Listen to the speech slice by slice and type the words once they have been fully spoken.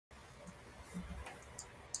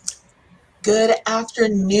Good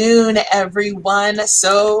afternoon, everyone.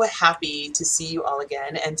 So happy to see you all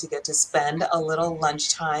again and to get to spend a little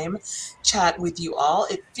lunchtime chat with you all.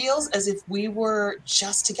 It feels as if we were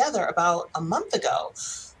just together about a month ago.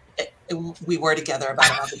 We were together about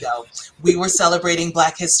a month ago. We were celebrating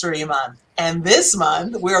Black History Month. And this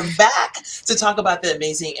month, we're back to talk about the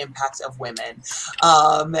amazing impact of women.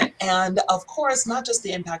 And of course, not just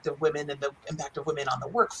the impact of women and the impact of women on the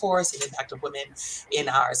workforce and the impact of women in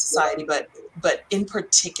our society, but in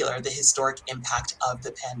particular, the historic impact of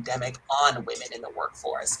the pandemic on women in the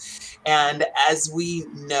workforce. And as we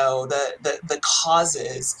know, the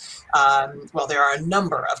causes, well, there are a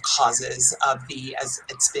number of causes of as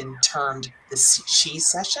it's been termed, the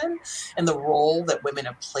SHEcession, and the role that women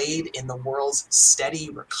have played in the world's steady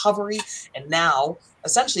recovery. And now,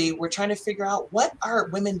 essentially, we're trying to figure out, what are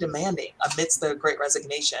women demanding amidst the Great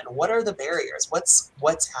Resignation? What are the barriers?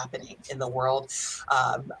 What's happening in the world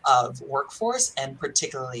of workforce, and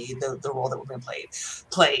particularly the role that women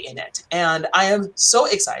play in it? And I am so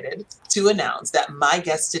excited to announce that my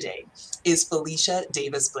guest today is Felicia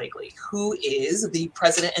Davis Blakley, who is the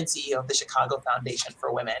president and CEO of the Chicago Foundation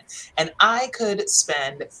for Women. And I could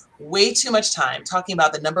spend way too much time talking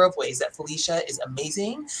about the number of ways that Felicia is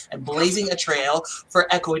amazing and blazing a trail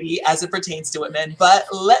for equity as it pertains to women. But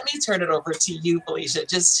let me turn it over to you, Felicia.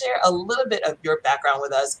 Just share a little bit of your background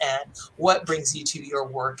with us and what brings you to your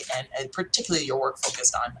work, and particularly your work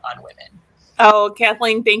focused on women. Oh,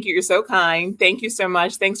 Kathleen, thank you. You're so kind. Thank you so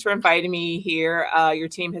much. Thanks for inviting me here. Your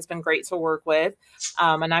team has been great to work with.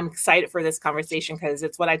 And I'm excited for this conversation because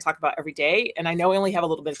it's what I talk about every day. And I know we only have a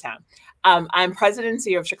little bit of time. I'm president and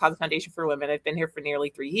CEO of Chicago Foundation for Women. I've been here for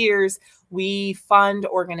nearly 3 years. We fund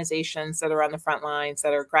organizations that are on the front lines,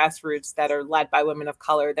 that are grassroots, that are led by women of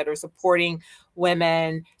color, that are supporting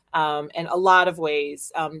women in a lot of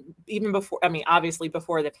ways, even before, obviously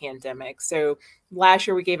before the pandemic. So last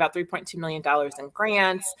year, we gave out $3.2 million in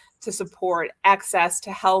grants to support access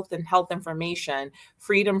to health and health information,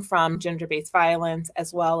 freedom from gender-based violence,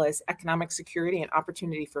 as well as economic security and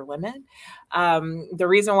opportunity for women. The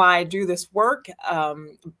reason why I do this work,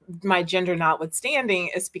 my gender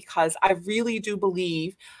notwithstanding, is because I really do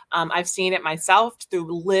believe, I've seen it myself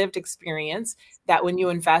through lived experience, that when you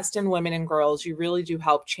invest in women and girls, you really do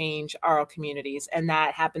help change our communities. And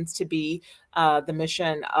that happens to be the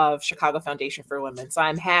mission of Chicago Foundation for Women. So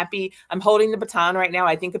I'm happy. I'm holding the baton right now.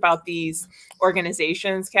 I think about these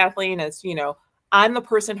organizations, Kathleen, as, I'm the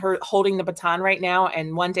person holding the baton right now.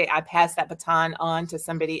 And one day I pass that baton on to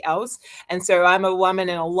somebody else. And so I'm a woman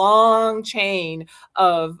in a long chain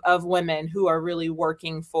of women who are really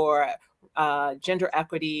working for gender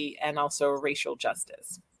equity and also racial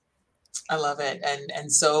justice. I love it.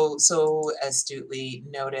 And so astutely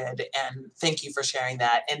noted. And thank you for sharing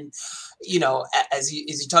that. And, as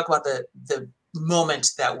you talk about the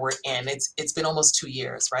moment that we're in, it's been almost 2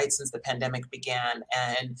 years, right, since the pandemic began.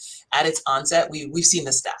 And at its onset, we've seen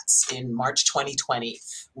the stats. In March 2020,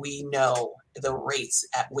 we know the rates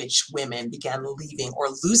at which women began leaving or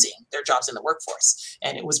losing their jobs in the workforce.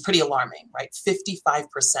 And it was pretty alarming, right? 55%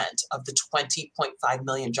 of the 20.5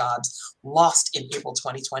 million jobs lost in April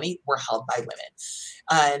 2020 were held by women.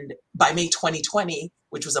 And by May 2020,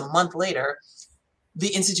 which was a month later,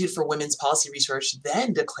 the Institute for Women's Policy Research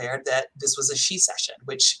then declared that this was a SHEcession,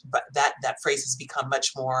 but that phrase has become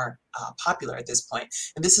much more popular at this point.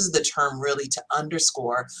 And this is the term really to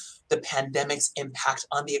underscore the pandemic's impact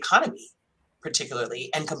on the economy, particularly,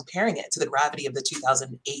 and comparing it to the gravity of the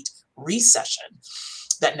 2008 recession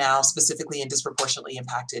that now specifically and disproportionately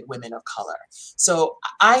impacted women of color. So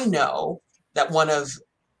I know that one of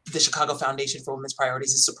the Chicago Foundation for Women's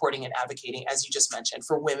priorities is supporting and advocating, as you just mentioned,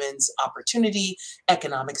 for women's opportunity,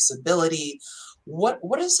 economic stability. What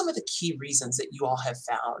are some of the key reasons that you all have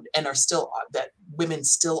found and that women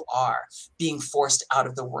still are being forced out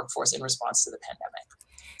of the workforce in response to the pandemic?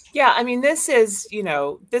 Yeah,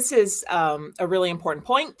 this is a really important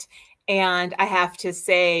point. And I have to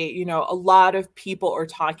say, a lot of people are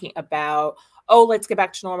talking about, oh, let's get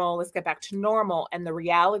back to normal. Let's get back to normal. And the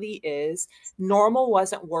reality is normal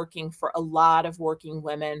wasn't working for a lot of working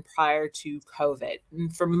women prior to COVID,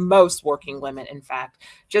 for most working women, in fact.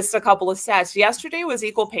 Just a couple of stats. Yesterday was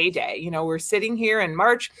Equal Pay Day. We're sitting here in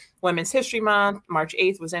March, Women's History Month. March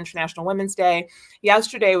 8th was International Women's Day.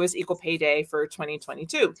 Yesterday was Equal Pay Day for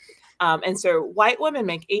 2022. And so white women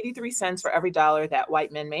make 83 cents for every dollar that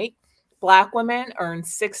white men make. Black women earn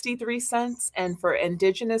 63 cents. And for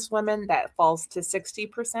Indigenous women, that falls to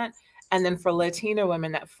 60%. And then for Latino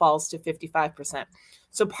women, that falls to 55%.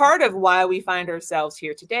 So part of why we find ourselves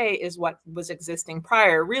here today is what was existing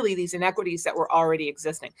prior, really these inequities that were already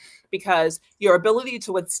existing, because your ability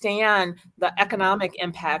to withstand the economic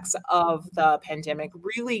impacts of the pandemic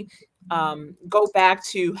really go back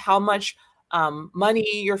to how much money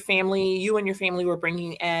you and your family were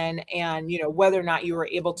bringing in, and, whether or not you were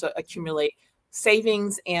able to accumulate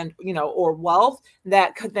savings and, or wealth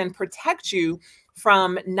that could then protect you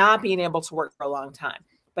from not being able to work for a long time.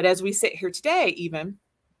 But as we sit here today, even,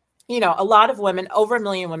 a lot of women, over 1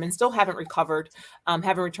 million women, still haven't recovered,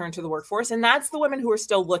 haven't returned to the workforce. And that's the women who are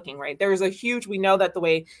still looking, right? There's we know that the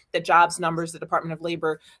way the jobs numbers, the Department of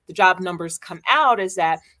Labor, the job numbers come out is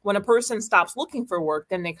that when a person stops looking for work,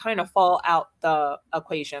 then they kind of fall out the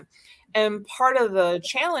equation. And part of the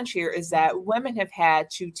challenge here is that women have had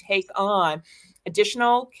to take on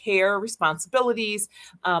additional care responsibilities.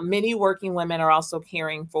 Many working women are also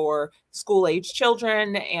caring for school-age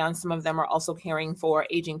children, and some of them are also caring for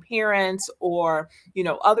aging parents or,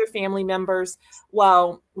 other family members.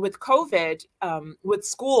 Well, with COVID, with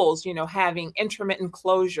schools, having intermittent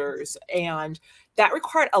closures, and that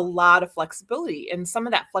required a lot of flexibility. And some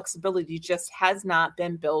of that flexibility just has not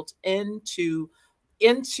been built into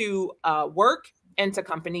work, into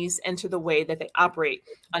companies, into the way that they operate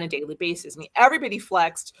on a daily basis. I mean, everybody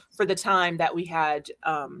flexed for the time that we had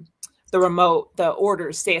the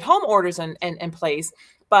orders, stay-at-home orders in place.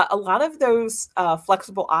 But a lot of those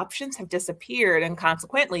flexible options have disappeared. And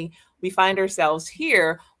consequently, we find ourselves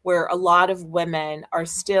here where a lot of women are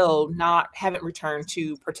still haven't returned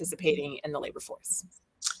to participating in the labor force.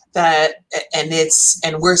 And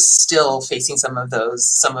we're still facing some of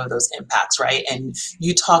those impacts, right? And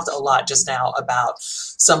you talked a lot just now about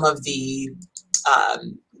some of the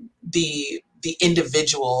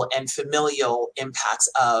individual and familial impacts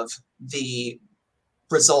of the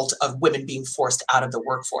result of women being forced out of the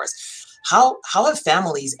workforce. How have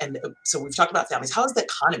families, and so we've talked about families, how has the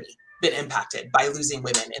economy been impacted by losing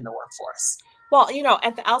women in the workforce? Well,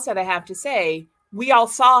 at the outset, I have to say, we all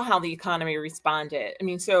saw how the economy responded. I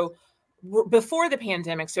mean, so before the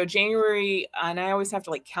pandemic, so January, and I always have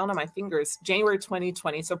to count on my fingers, January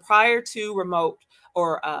 2020. So prior to remote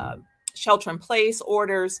or shelter in place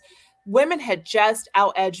orders, women had just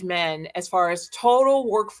out-edged men as far as total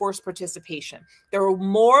workforce participation. There were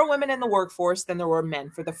more women in the workforce than there were men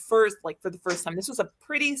for the first time. This was a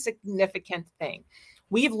pretty significant thing.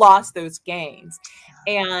 We've lost those gains.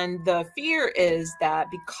 And the fear is that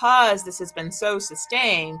because this has been so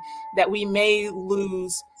sustained, that we may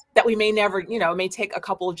never, it may take a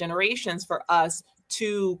couple of generations for us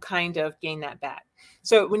to kind of gain that back.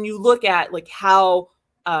 So when you look at how,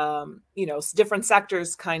 different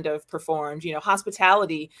sectors kind of performed,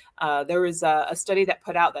 hospitality, there was a study that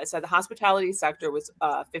put out that said the hospitality sector was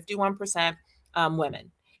 51%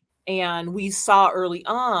 women. And we saw early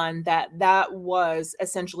on that was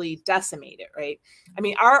essentially decimated, right? I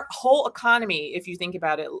mean, our whole economy, if you think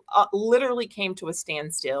about it, literally came to a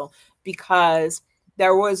standstill because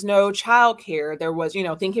there was no childcare. There was,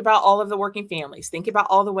 think about all of the working families, think about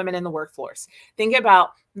all the women in the workforce, think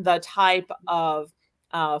about the type of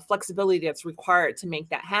flexibility that's required to make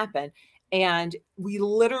that happen. And we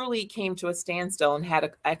literally came to a standstill and had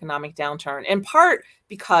an economic downturn, in part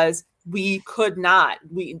because we could not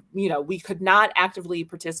actively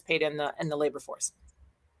participate in the labor force.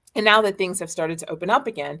 And now that things have started to open up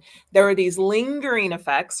again, there are these lingering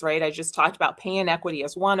effects, right? I just talked about pay inequity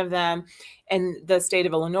as one of them. In the state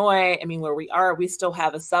of Illinois, I mean, where we are, we still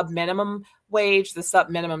have a sub-minimum wage. The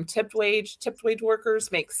sub-minimum tipped wage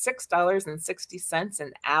workers make $6.60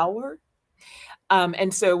 an hour.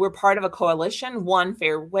 And so we're part of a coalition, One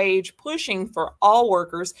Fair Wage, pushing for all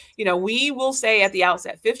workers. We will say at the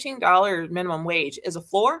outset, $15 minimum wage is a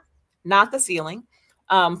floor, not the ceiling,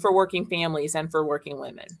 for working families and for working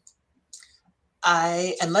women.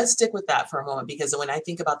 And let's stick with that for a moment, because when I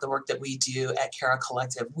think about the work that we do at Cara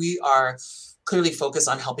Collective, we are clearly focused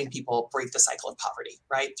on helping people break the cycle of poverty,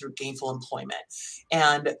 right, through gainful employment.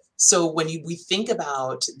 And so when we think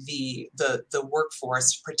about the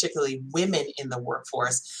workforce, particularly women in the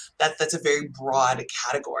workforce, that's a very broad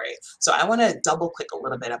category. So I want to double click a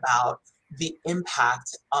little bit about the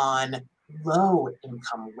impact on low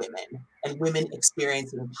income women and women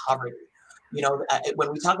experiencing poverty.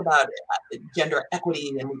 When we talk about gender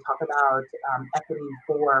equity and we talk about equity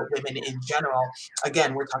for women in general,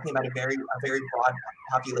 again, we're talking about a very broad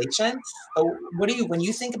population. But when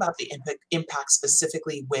you think about the impact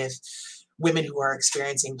specifically with women who are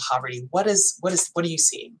experiencing poverty, what are you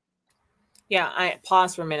seeing? Yeah, I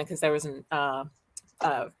paused for a minute because there was some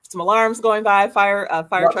alarms going by, fire truck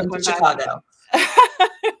going by. Chicago.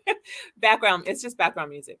 Background, it's just background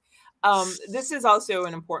music. This is also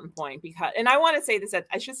an important point because, and I want to say this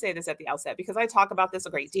I should say this at the outset, because I talk about this a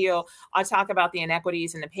great deal. I talk about the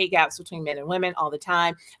inequities and the pay gaps between men and women all the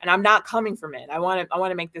time. And I'm not coming for men. I want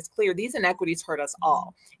to make this clear. These inequities hurt us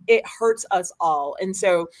all. It hurts us all. And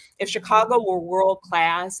so if Chicago were world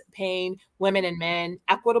class, paying women and men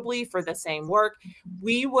equitably for the same work,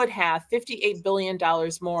 we would have $58 billion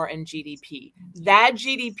more in GDP. That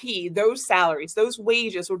GDP, those salaries, those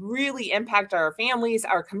wages would really impact our families,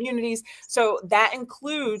 our communities. So that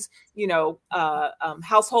includes,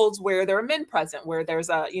 households where there are men present, where there's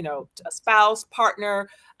a spouse, partner,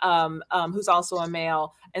 who's also a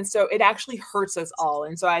male. And so it actually hurts us all.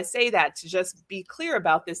 And so I say that to just be clear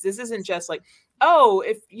about this. This isn't just like, oh,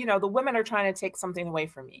 if, the women are trying to take something away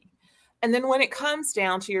from me. And then when it comes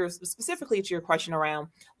down to specifically to your question around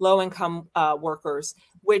low income workers,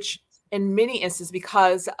 which in many instances,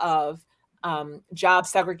 because of job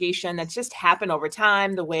segregation that's just happened over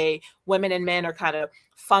time, the way women and men are kind of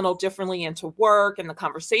funneled differently into work and the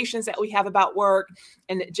conversations that we have about work.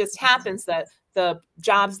 And it just happens that the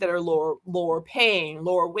jobs that are lower paying,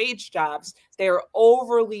 lower wage jobs, they're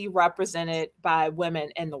overly represented by women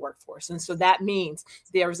in the workforce. And so that means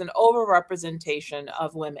there's an overrepresentation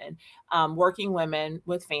of women, working women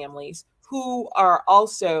with families who are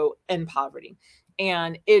also in poverty.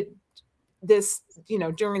 And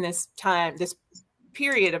during this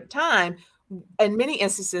period of time, in many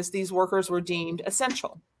instances, these workers were deemed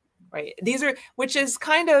essential, right? Which is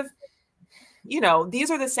kind of,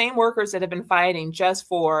 these are the same workers that have been fighting just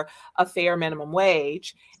for a fair minimum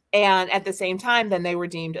wage. And at the same time, then they were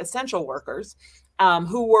deemed essential workers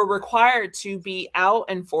who were required to be out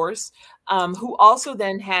in force, who also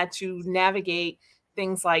then had to navigate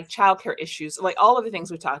things like childcare issues, like all of the things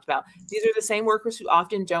we talked about. These are the same workers who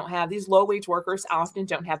often don't have, these low wage workers often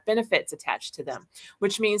don't have benefits attached to them,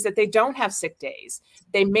 which means that they don't have sick days.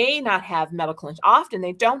 They may not have often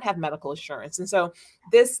they don't have medical insurance. And so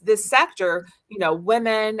this sector,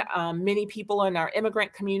 women, many people in our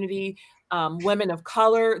immigrant community, women of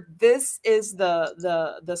color, this is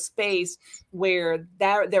the space where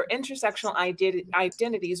their intersectional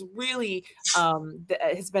identities really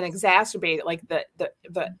has been exacerbated. Like the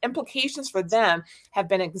implications for them have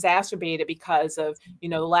been exacerbated because of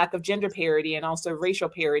the lack of gender parity and also racial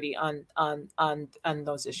parity on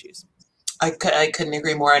those issues. I couldn't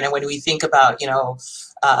agree more. And when we think about,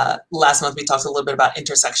 last month we talked a little bit about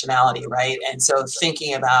intersectionality, right? And so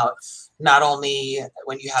thinking about not only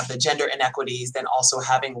when you have the gender inequities, then also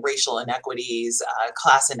having racial inequities,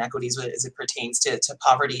 class inequities as it pertains to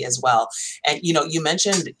poverty as well. And you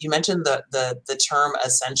mentioned the term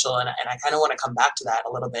essential, and I kind of want to come back to that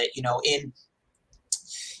a little bit.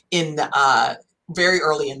 In very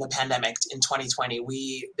early in the pandemic in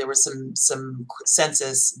 2020, there was some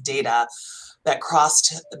census data that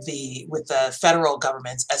crossed with the federal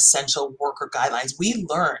government's essential worker guidelines. We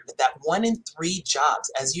learned that 1 in 3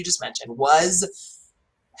 jobs, as you just mentioned, was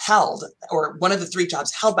held, or one of the 3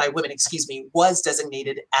 jobs held by women, was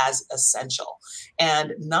designated as essential.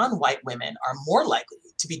 And non-white women are more likely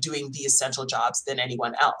to be doing the essential jobs than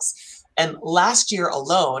anyone else. And last year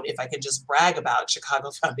alone, if I can just brag about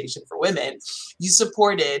Chicago Foundation for Women, you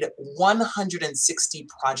supported 160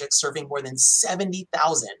 projects serving more than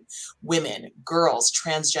 70,000 women, girls,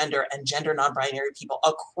 transgender, and gender non-binary people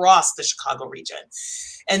across the Chicago region.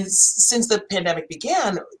 And since the pandemic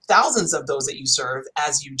began, thousands of those that you served,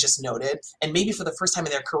 as you just noted, and maybe for the first time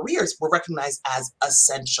in their careers, were recognized as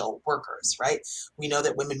essential workers, right? We know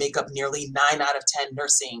that women make up nearly 9 out of 10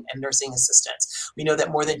 nursing and nursing assistants. We know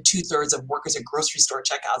that more than 2/3 of workers at grocery store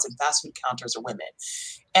checkouts and fast food counters are women.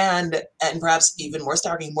 And perhaps even more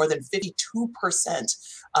staggering, more than 52%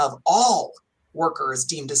 of all workers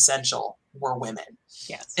deemed essential were women.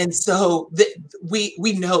 Yes. And so we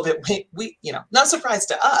know that we not surprised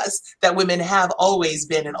to us that women have always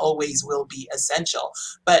been and always will be essential.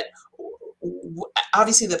 But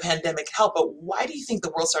obviously the pandemic helped, but why do you think the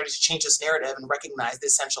world started to change this narrative and recognize the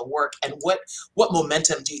essential work? And what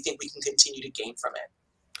momentum do you think we can continue to gain from it?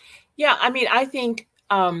 Yeah, I mean, I think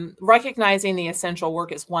recognizing the essential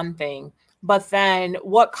work is one thing, but then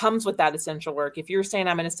what comes with that essential work? If you're saying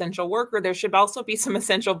I'm an essential worker, there should also be some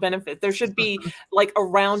essential benefits. There should be like a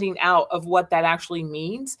rounding out of what that actually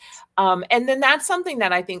means. And then that's something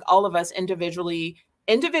that I think all of us individually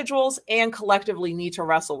individuals and collectively need to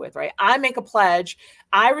wrestle with, right? I make a pledge.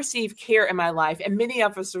 I receive care in my life, and many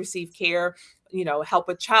of us receive care, help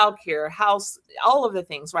with childcare, house, all of the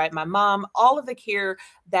things, right? My mom, all of the care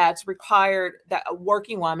that's required, that a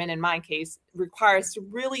working woman, in my case, requires to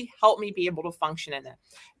really help me be able to function in it.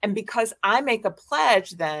 And because I make a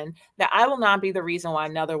pledge then that I will not be the reason why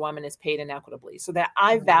another woman is paid inequitably, so that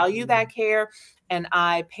I value that care and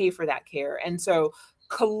I pay for that care. And so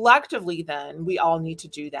collectively, then we all need to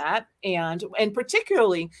do that. And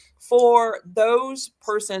particularly for those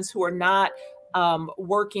persons who are not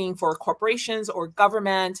working for corporations or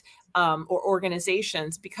government or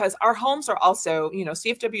organizations, because our homes are also,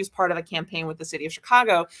 CFW is part of a campaign with the city of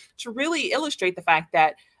Chicago to really illustrate the fact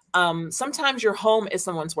that sometimes your home is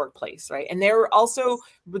someone's workplace, right? And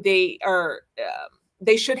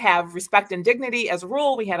they should have respect and dignity as a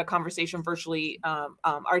rule. We had a conversation virtually,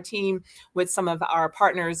 our team, with some of our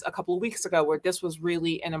partners a couple of weeks ago, where this was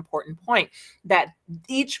really an important point, that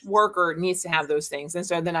each worker needs to have those things. And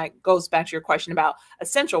so then it goes back to your question about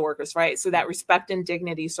essential workers, right? So that respect and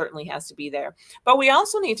dignity certainly has to be there. But we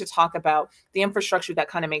also need to talk about the infrastructure that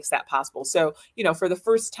kind of makes that possible. So, for the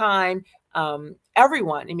first time,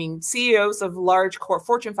 everyone, CEOs of large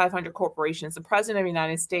Fortune 500 corporations, the president of the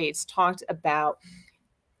United States talked about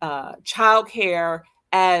childcare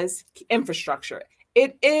as infrastructure.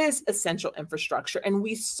 It is essential infrastructure. And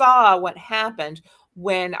we saw what happened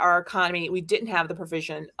when our economy, we didn't have the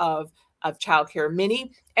provision of childcare.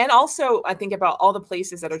 Many, and also I think about all the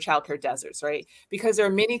places that are childcare deserts, right? Because there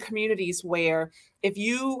are many communities where if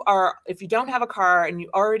you don't have a car and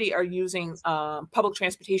you already are using public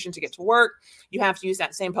transportation to get to work, you have to use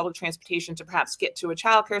that same public transportation to perhaps get to a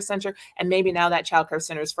childcare center. And maybe now that childcare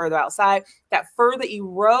center is further outside. That further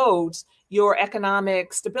erodes your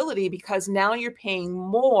economic stability, because now you're paying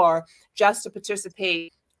more just to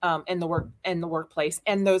participate in the workplace.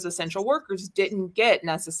 And those essential workers didn't get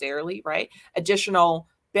necessarily, right, additional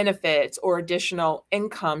benefits or additional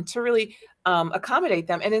income to really accommodate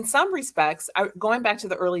them. And in some respects, going back to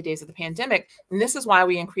the early days of the pandemic, and this is why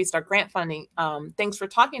we increased our grant funding. Thanks for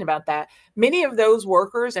talking about that. Many of those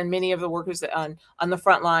workers and many of the workers on the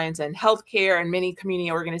front lines and healthcare and many community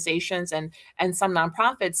organizations and some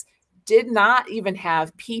nonprofits did not even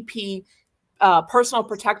have PPE, personal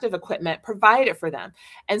protective equipment provided for them.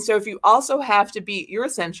 And so if you also have to you're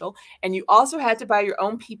essential, and you also had to buy your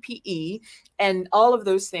own PPE and all of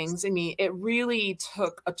those things, it really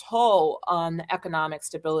took a toll on the economic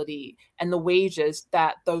stability and the wages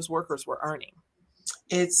that those workers were earning.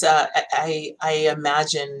 It's I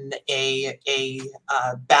imagine a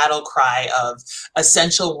battle cry of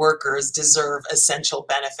essential workers deserve essential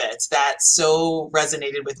benefits. That so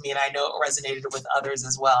resonated with me, and I know it resonated with others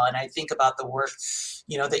as well. And I think about the work,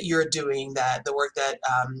 that you're doing, that the work that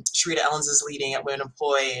Sharita Ellens is leading at Women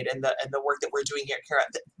Employed, and the work that we're doing here at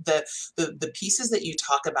Cara. The pieces that you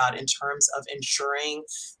talk about in terms of ensuring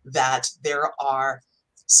that there are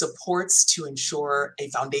supports to ensure a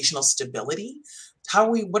foundational stability.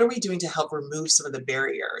 What are we doing to help remove some of the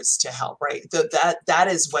barriers to help, right? That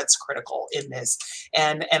is what's critical in this.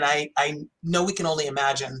 And I know we can only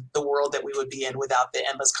imagine the world that we would be in without the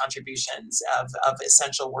endless contributions of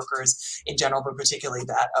essential workers in general, but particularly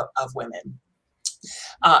that of women.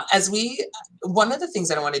 One of the things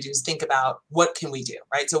that I want to do is think about what can we do,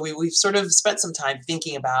 right? So we've sort of spent some time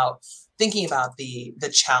thinking about the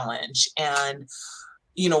challenge. And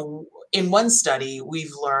in one study,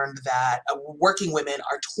 we've learned that working women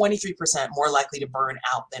are 23% more likely to burn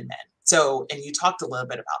out than men. So, and you talked a little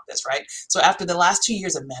bit about this, right? So after the last 2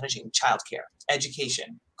 years of managing childcare,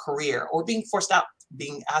 education, career, or being forced out,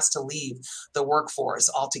 being asked to leave the workforce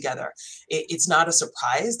altogether, it's not a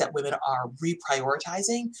surprise that women are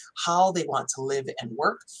reprioritizing how they want to live and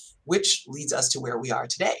work, which leads us to where we are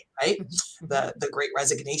today, right? The Great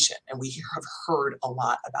Resignation. And we have heard a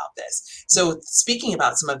lot about this. So speaking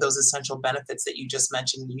about some of those essential benefits that you just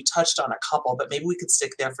mentioned, you touched on a couple, but maybe we could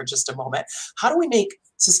stick there for just a moment. How do we make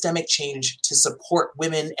systemic change to support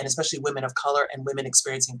women, and especially women of color and women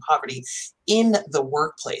experiencing poverty in the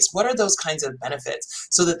workplace? What are those kinds of benefits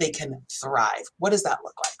so that they can thrive? What does that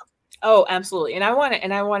look like? Oh, absolutely. And I want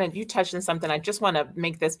to, you touched on something. I just want to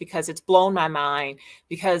make this because it's blown my mind,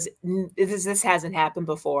 because this hasn't happened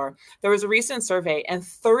before. There was a recent survey, and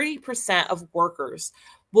 30% of workers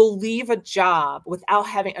will leave a job without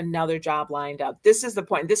having another job lined up. This is the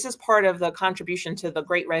point. This is part of the contribution to the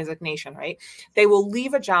Great Resignation, right? They will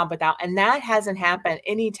leave a job without, and that hasn't happened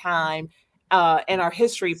anytime and our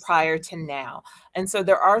history prior to now. And so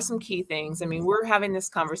there are some key things. I mean, we're having this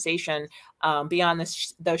conversation beyond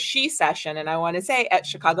the She session. And I want to say at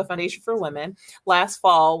Chicago Foundation for Women, last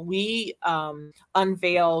fall, we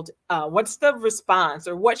unveiled what's the response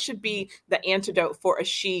or what should be the antidote for a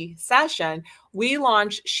She session. We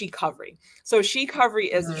launched SHEcovery. So SHEcovery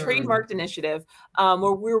is a trademarked initiative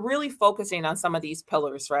where we're really focusing on some of these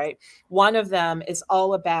pillars, right? One of them is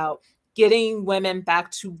all about getting women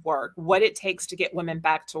back to work, what it takes to get women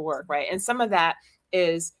back to work, right? And some of that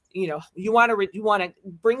is, you know, you want to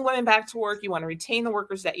bring women back to work, you want to retain the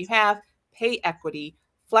workers that you have, pay equity,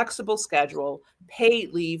 flexible schedule,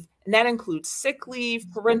 paid leave, and that includes sick leave,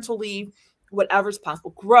 parental leave, whatever's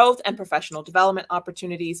possible, growth and professional development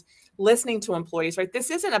opportunities, listening to employees, right?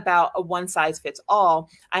 This isn't about a one size fits all.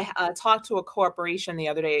 I talked to a corporation the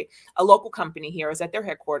other day, a local company here. I was at their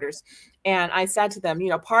headquarters, and I said to them, you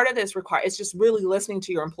know, part of this is just really listening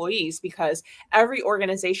to your employees, because every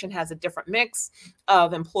organization has a different mix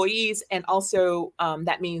of employees, and also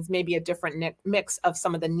that means maybe a different mix of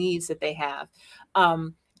some of the needs that they have.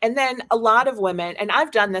 And then a lot of women, and I've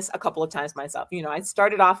done this a couple of times myself. You know, I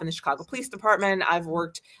started off in the Chicago Police Department. I've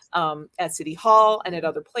worked at City Hall and at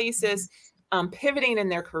other places, pivoting in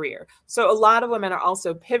their career. So a lot of women are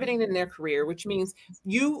also pivoting in their career, which means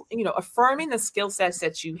you know, affirming the skill sets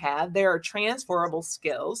that you have. There are transferable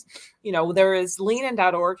skills. You know,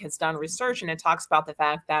 leanin.org has done research, and it talks about the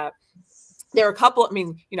fact that there are a couple, I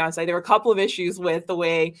mean, you know, I'd say there are a couple of issues with the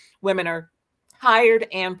way women are hired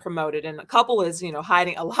and promoted, and a couple is, you know,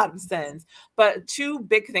 hiding a lot of sins. But two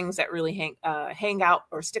big things that really hang out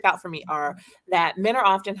or stick out for me are that men are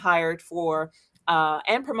often hired for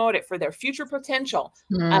and promoted for their future potential,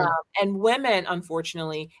 and women,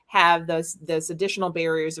 unfortunately, have those additional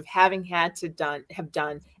barriers of having had to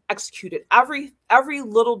executed every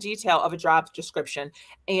little detail of a job description,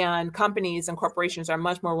 and companies and corporations are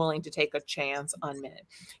much more willing to take a chance on men.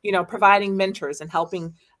 You know, providing mentors and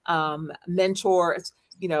helping mentors.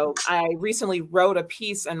 You know, I recently wrote a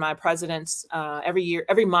piece in my president's,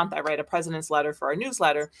 every month I write a president's letter for our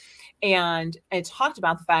newsletter. And it talked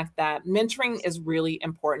about the fact that mentoring is really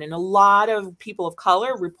important. And a lot of people of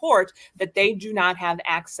color report that they do not have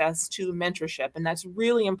access to mentorship. And that's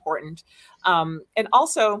really important. And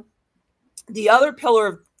also, the other pillar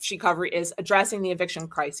of SHEcovery is addressing the eviction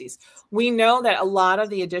crises. We know that a lot of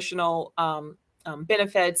the additional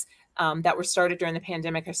benefits that were started during the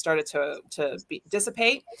pandemic have started to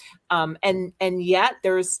dissipate. And yet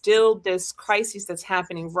there is still this crisis that's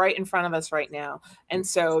happening right in front of us right now. And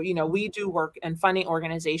so, you know, we do work in funding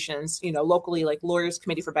organizations, you know, locally, like Lawyers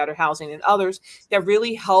Committee for Better Housing and others that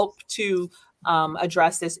really help to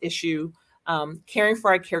address this issue, caring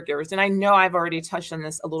for our caregivers. And I know I've already touched on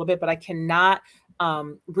this a little bit, but I cannot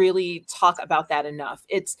really talk about that enough.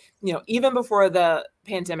 It's, you know, even before the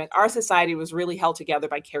pandemic, our society was really held together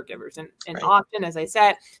by caregivers. And right. Often, as I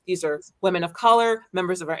said, these are women of color,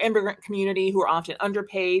 members of our immigrant community who are often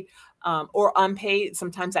underpaid or unpaid.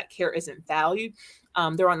 Sometimes that care isn't valued.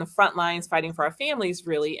 They're on the front lines fighting for our families,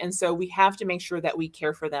 really. And so we have to make sure that we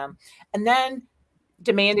care for them. And then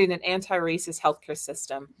demanding an anti-racist healthcare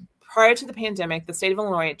system. Prior to the pandemic, the state of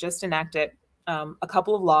Illinois just enacted a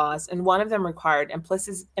couple of laws, and one of them required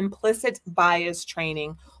implicit bias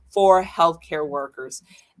training for healthcare workers.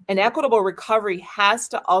 An equitable recovery has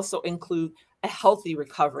to also include a healthy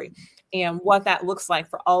recovery and what that looks like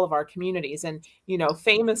for all of our communities. And, you know,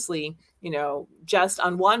 famously, you know, just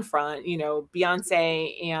on one front, you know,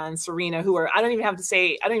 Beyonce and Serena, who are, I don't even have to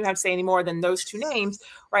say any more than those two names,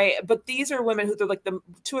 right? But these are women who are like the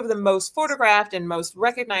two of the most photographed and most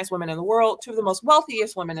recognized women in the world, two of the most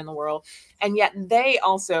wealthiest women in the world. And yet they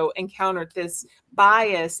also encountered this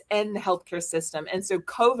bias in the healthcare system. And so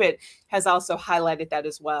COVID has also highlighted that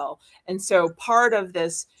as well. And so part of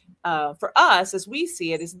this for us, as we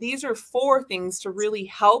see it, is these are four things to really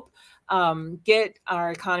help get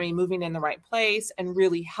our economy moving in the right place and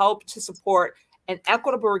really help to support an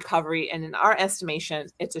equitable recovery. And in our estimation,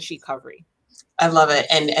 it's a SHEcovery. I love it.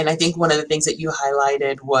 And I think one of the things that you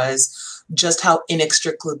highlighted was just how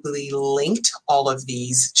inextricably linked all of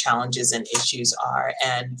these challenges and issues are,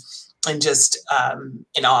 and just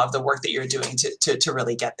in awe of the work that you're doing to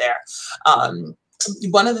really get there.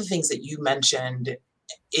 One of the things that you mentioned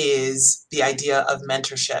is the idea of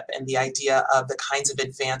mentorship and the idea of the kinds of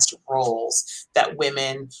advanced roles that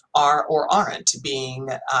women are or aren't being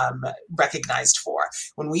recognized for.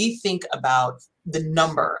 When we think about the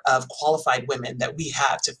number of qualified women that we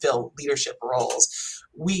have to fill leadership roles,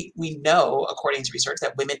 we know, according to research,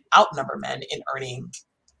 that women outnumber men in earning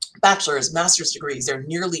bachelor's, master's degrees. They're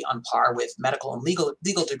nearly on par with medical and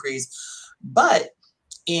legal degrees. But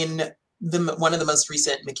in one of the most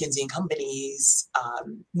recent McKinsey & Company's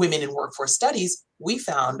Women in Workforce Studies, they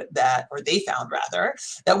found rather,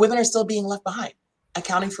 that women are still being left behind,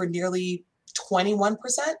 accounting for nearly 21%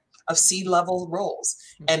 of C-level roles.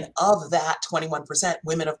 And of that 21%,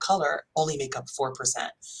 women of color only make up 4%.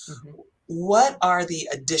 What are the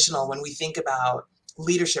additional, when we think about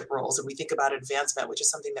leadership roles and we think about advancement, which is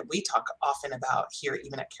something that we talk often about here,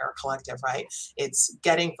 even at Cara Collective, right? It's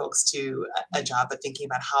getting folks to a job, but thinking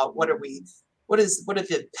about what are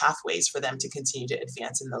the pathways for them to continue to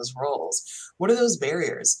advance in those roles? What are those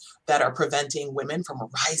barriers that are preventing women from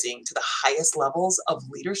rising to the highest levels of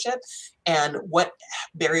leadership? And what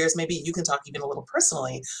barriers, maybe you can talk even a little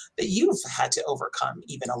personally, that you've had to overcome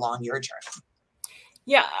even along your journey?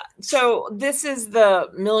 Yeah. So this is the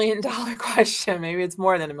 $1 million question. Maybe it's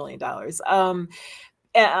more than $1 million.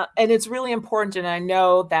 And it's really important. And I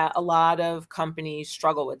know that a lot of companies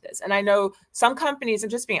struggle with this. And I know some companies, and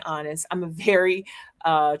just being honest, I'm a very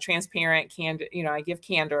transparent, candid, I give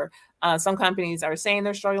candor. Some companies are saying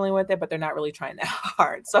they're struggling with it, but they're not really trying that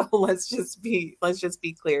hard. So let's just be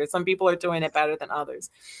clear. Some people are doing it better than others.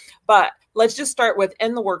 But let's just start with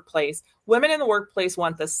in the workplace. Women in the workplace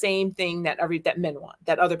want the same thing that men want,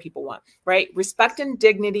 that other people want, right? Respect and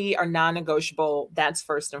dignity are non-negotiable. That's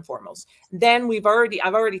first and foremost. Then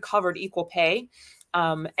I've already covered equal pay.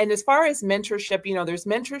 And as far as mentorship, there's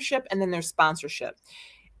mentorship and then there's sponsorship.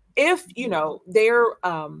 If, there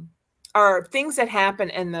are things that happen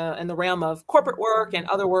in the realm of corporate work and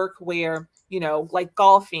other work where, like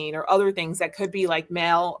golfing or other things that could be like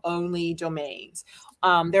male-only domains.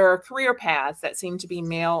 There are career paths that seem to be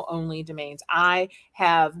male-only domains. I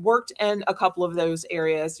have worked in a couple of those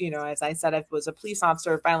areas. As I said, I was a police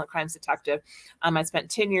officer, violent crimes detective. I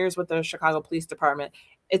spent 10 years with the Chicago Police Department.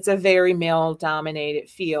 It's a very male-dominated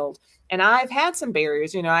field. And I've had some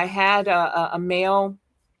barriers. I had a male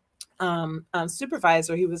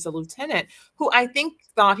supervisor, he was a lieutenant, who I think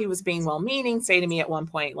thought he was being well-meaning, say to me at one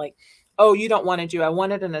point, like, oh, you don't want to do, I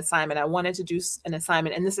wanted an assignment. I wanted to do an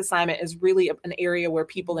assignment. And this assignment is really an area where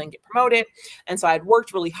people then get promoted. And so I'd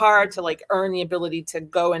worked really hard to earn the ability to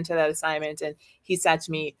go into that assignment. And he said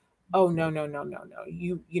to me, oh, no.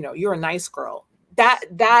 You're a nice girl.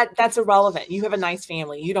 That's irrelevant. You have a nice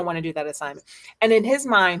family. You don't want to do that assignment. And in his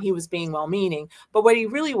mind, he was being well-meaning. But what he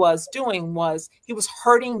really was doing was he was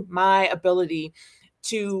hurting my ability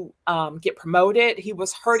to get promoted. He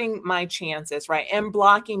was hurting my chances, right? And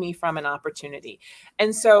blocking me from an opportunity.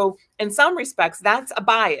 And so in some respects, that's a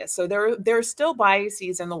bias. So there are still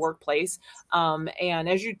biases in the workplace. And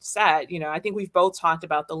as you said, I think we've both talked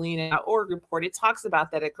about the Lean Out Org report. It talks about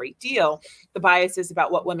that a great deal. The biases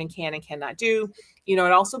about what women can and cannot do. It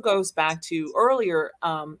also goes back to earlier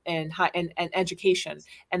in education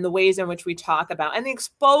and the ways in which we talk about and the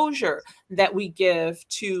exposure that we give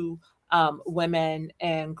to women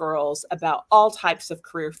and girls about all types of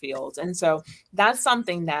career fields. And so that's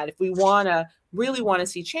something that if we really want to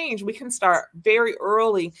see change, we can start very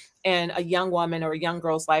early in a young woman or a young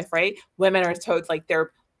girl's life, right? Women are told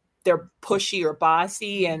they're pushy or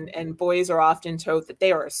bossy, and boys are often told that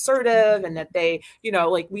they are assertive and that they,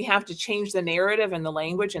 we have to change the narrative and the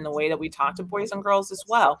language and the way that we talk to boys and girls as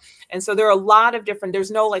well. And so there are a lot of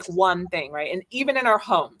there's no one thing, right? And even in our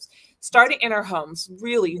homes, starting in our homes,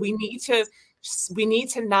 really, we need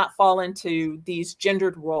to not fall into these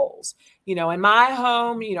gendered roles. In my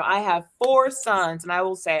home, I have 4 sons, and I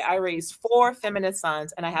will say I raised 4 feminist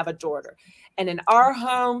sons, and I have a daughter. And in our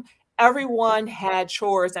home, everyone had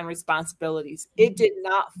chores and responsibilities. It did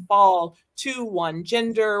not fall to one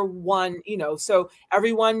gender, so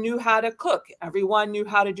everyone knew how to cook. Everyone knew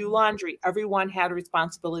how to do laundry. Everyone had a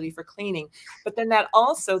responsibility for cleaning. But then that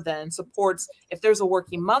also then supports, if there's a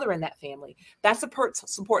working mother in that family, that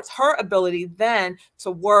supports her ability then to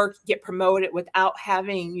work, get promoted without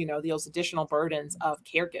having, those additional burdens of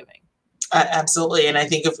caregiving. Absolutely. And I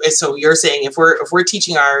think so you're saying if we're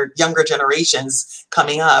teaching our younger generations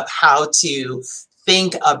coming up how to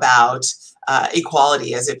think about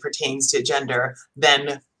equality as it pertains to gender,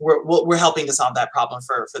 then we're helping to solve that problem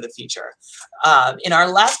for the future. In our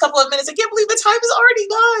last couple of minutes, I can't believe the time is already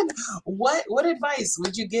gone. What advice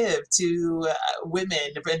would you give to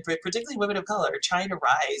women, particularly women of color, trying to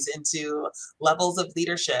rise into levels of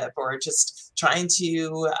leadership or just trying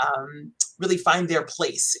to really find their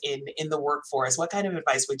place in the workforce? What kind of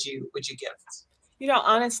advice would you give?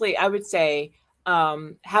 Honestly, I would say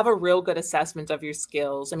have a real good assessment of your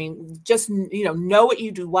skills. I mean, just, know what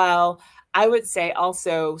you do well. I would say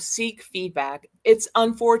also seek feedback. It's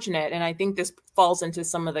unfortunate, and I think this falls into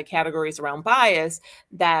some of the categories around bias,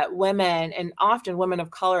 that women, and often women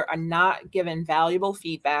of color, are not given valuable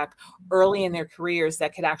feedback early in their careers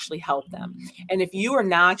that could actually help them. And if you are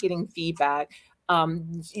not getting feedback,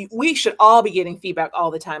 we should all be getting feedback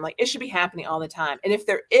all the time. Like, it should be happening all the time. And if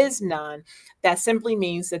there is none, that simply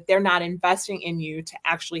means that they're not investing in you to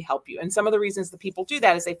actually help you. And some of the reasons that people do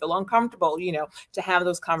that is they feel uncomfortable, to have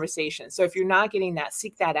those conversations. So if you're not getting that,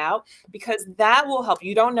 seek that out, because that will help.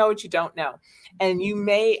 You don't know what you don't know. And you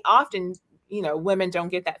may often, women don't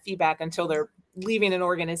get that feedback until they're leaving an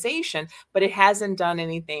organization, but it hasn't done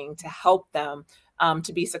anything to help them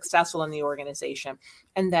to be successful in the organization.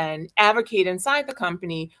 And then advocate inside the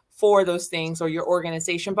company for those things, or your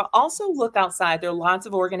organization, but also look outside. There are lots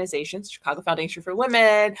of organizations, Chicago Foundation for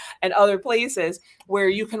Women and other places, where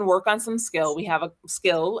you can work on some skill. We have a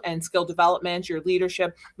skill and skill development, your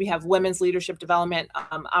leadership. We have women's leadership development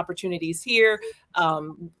opportunities here.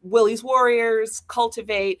 Willie's Warriors,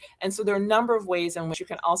 Cultivate. And so there are a number of ways in which you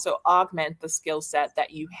can also augment the skill set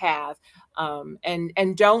that you have.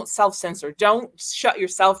 And don't self-censor. Don't shut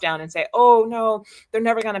yourself down and say, oh no, they're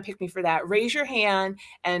never going to pick me for that. Raise your hand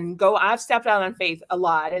and go. I've stepped out on faith a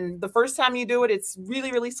lot. And the first time you do it, it's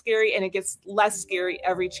really, really scary. And it gets less scary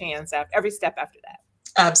every step after that.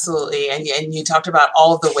 Absolutely. And you talked about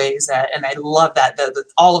all of the ways that, and I love that,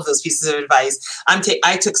 all of those pieces of advice.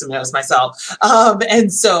 I took some notes myself.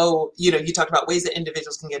 And so, you talked about ways that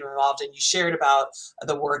individuals can get involved, and you shared about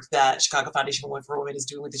the work that Chicago Foundation for Women is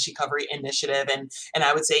doing with the SHEcovery initiative. And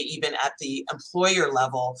I would say even at the employer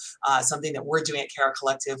level, something that we're doing at Cara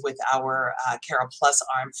Collective with our Cara Plus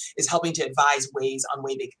arm is helping to advise ways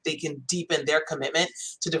they can deepen their commitment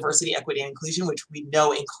to diversity, equity, and inclusion, which we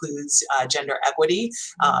know includes gender equity.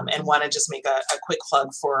 And want to just make a quick plug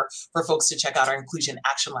for folks to check out our Inclusion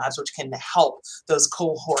Action Labs, which can help those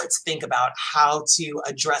cohorts think about how to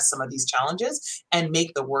address some of these challenges and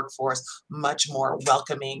make the workforce much more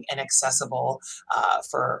welcoming and accessible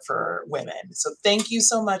for women. So thank you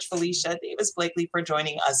so much, Felicia Davis Blakley, for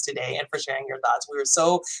joining us today and for sharing your thoughts. We were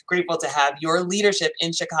so grateful to have your leadership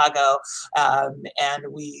in Chicago, and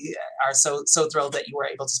we are so thrilled that you were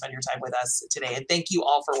able to spend your time with us today. And thank you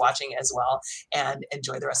all for watching as well, and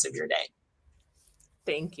enjoy the rest of your day.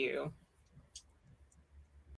 Thank you.